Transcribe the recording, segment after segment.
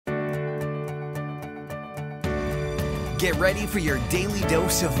Get ready for your daily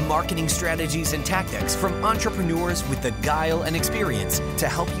dose of marketing strategies and tactics from entrepreneurs with the guile and experience to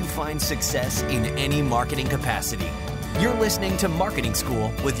help you find success in any marketing capacity. You're listening to Marketing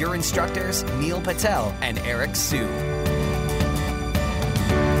School with your instructors, Neil Patel and Eric Su.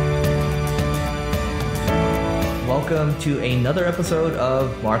 Welcome to another episode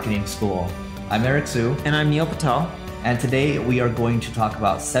of Marketing School. I'm Eric Su. And I'm Neil Patel. And today we are going to talk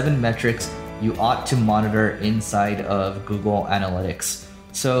about 7 metrics you ought to monitor inside of Google Analytics.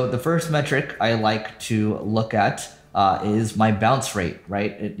 So the first metric I like to look at is my bounce rate,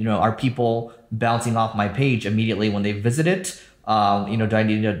 right? Are people bouncing off my page immediately when they visit it? Do I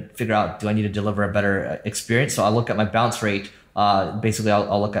need to figure out, do I need to deliver a better experience? So I'll look at my bounce rate. Basically,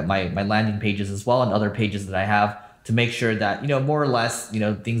 I'll look at my landing pages as well and other pages that I have to make sure that, more or less,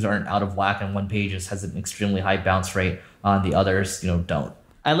 things aren't out of whack and one page has an extremely high bounce rate on the others, don't.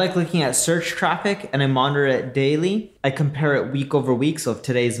 I like looking at search traffic and I monitor it daily. I compare it week over week. So if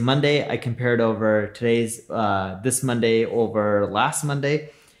today's Monday, I compare it over this Monday over last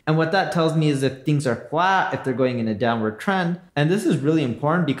Monday. And what that tells me is if things are flat, if they're going in a downward trend. And this is really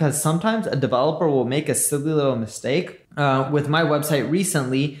important because sometimes a developer will make a silly little mistake. With my website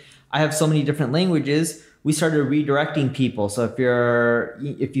recently, I have so many different languages. We started redirecting people. So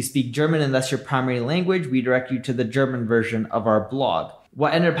if you speak German and that's your primary language, we direct you to the German version of our blog.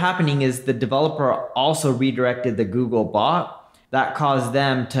 What ended up happening is the developer also redirected the Google bot. That caused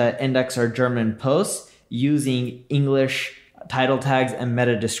them to index our German posts using English title tags and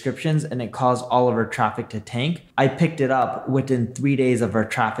meta descriptions, and it caused all of our traffic to tank. I picked it up within 3 days of our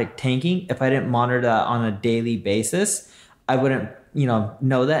traffic tanking. If I didn't monitor that on a daily basis, I wouldn't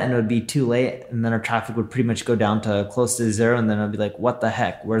know that, and it would be too late, and then our traffic would pretty much go down to close to zero, and then I'd be like, what the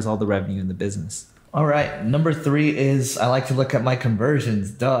heck? Where's all the revenue in the business? All right. Number 3 is I like to look at my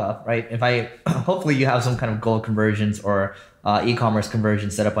conversions. Right? Hopefully you have some kind of goal conversions or e-commerce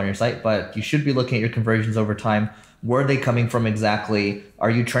conversions set up on your site, but you should be looking at your conversions over time. Where are they coming from exactly? Are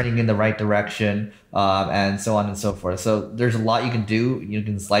you trending in the right direction? And so on and so forth. So there's a lot you can do. You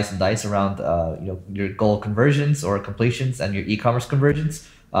can slice and dice around your goal conversions or completions and your e-commerce conversions.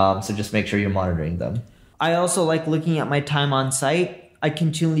 So just make sure you're monitoring them. I also like looking at my time on site. I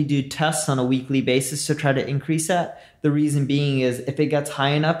continually do tests on a weekly basis to try to increase that. The reason being is if it gets high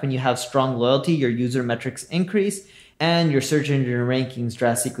enough and you have strong loyalty, your user metrics increase and your search engine rankings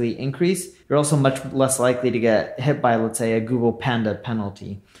drastically increase. You're also much less likely to get hit by, let's say, a Google Panda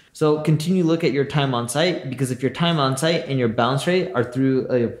penalty. So continue to look at your time on site, because if your time on site and your bounce rate are if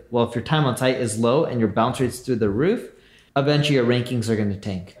your time on site is low and your bounce rate's through the roof, eventually your rankings are going to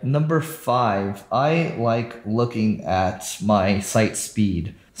tank. Number 5, I like looking at my site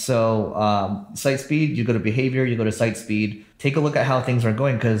speed. So site speed, you go to behavior, you go to site speed, take a look at how things are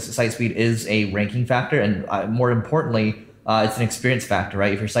going, because site speed is a ranking factor. And more importantly, it's an experience factor,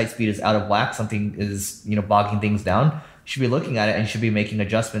 right? If your site speed is out of whack, something is, bogging things down, you should be looking at it and you should be making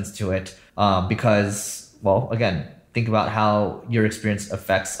adjustments to it. Because, well, again, think about how your experience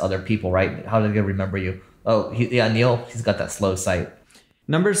affects other people, right? How do they remember you? Oh, Neil, he's got that slow site.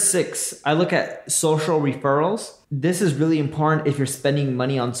 Number 6, I look at social referrals. This is really important if you're spending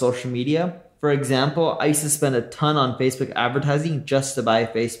money on social media. For example, I used to spend a ton on Facebook advertising just to buy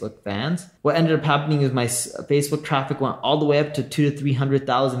Facebook fans. What ended up happening is my Facebook traffic went all the way up to 200,000 to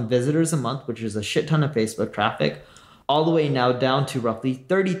 300,000 visitors a month, which is a shit ton of Facebook traffic, all the way now down to roughly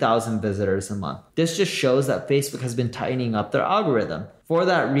 30,000 visitors a month. This just shows that Facebook has been tightening up their algorithm. For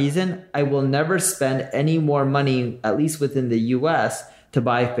that reason, I will never spend any more money, at least within the US, to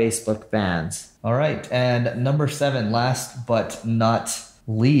buy Facebook fans. All right. And number 7, last but not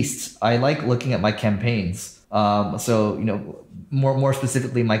least, I like looking at my campaigns. More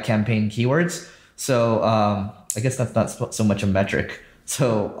specifically, my campaign keywords. So I guess that's not so much a metric.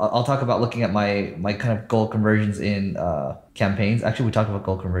 So I'll talk about looking at my kind of goal conversions in campaigns. Actually, we talked about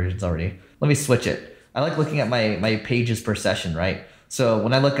goal conversions already. Let me switch it. I like looking at my pages per session, right? So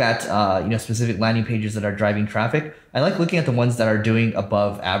when I look at specific landing pages that are driving traffic, I like looking at the ones that are doing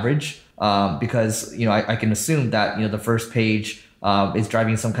above average because I can assume that the first page is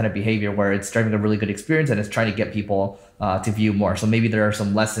driving some kind of behavior where it's driving a really good experience and it's trying to get people to view more. So maybe there are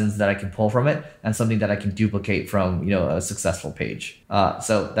some lessons that I can pull from it and something that I can duplicate from a successful page.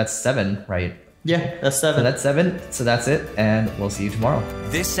 So that's 7, right? Yeah, that's 7. So that's 7. So that's it. And we'll see you tomorrow.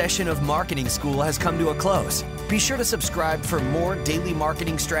 This session of Marketing School has come to a close. Be sure to subscribe for more daily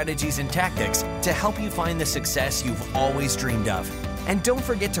marketing strategies and tactics to help you find the success you've always dreamed of. And don't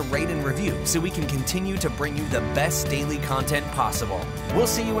forget to rate and review so we can continue to bring you the best daily content possible. We'll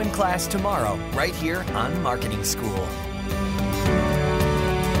see you in class tomorrow, right here on Marketing School.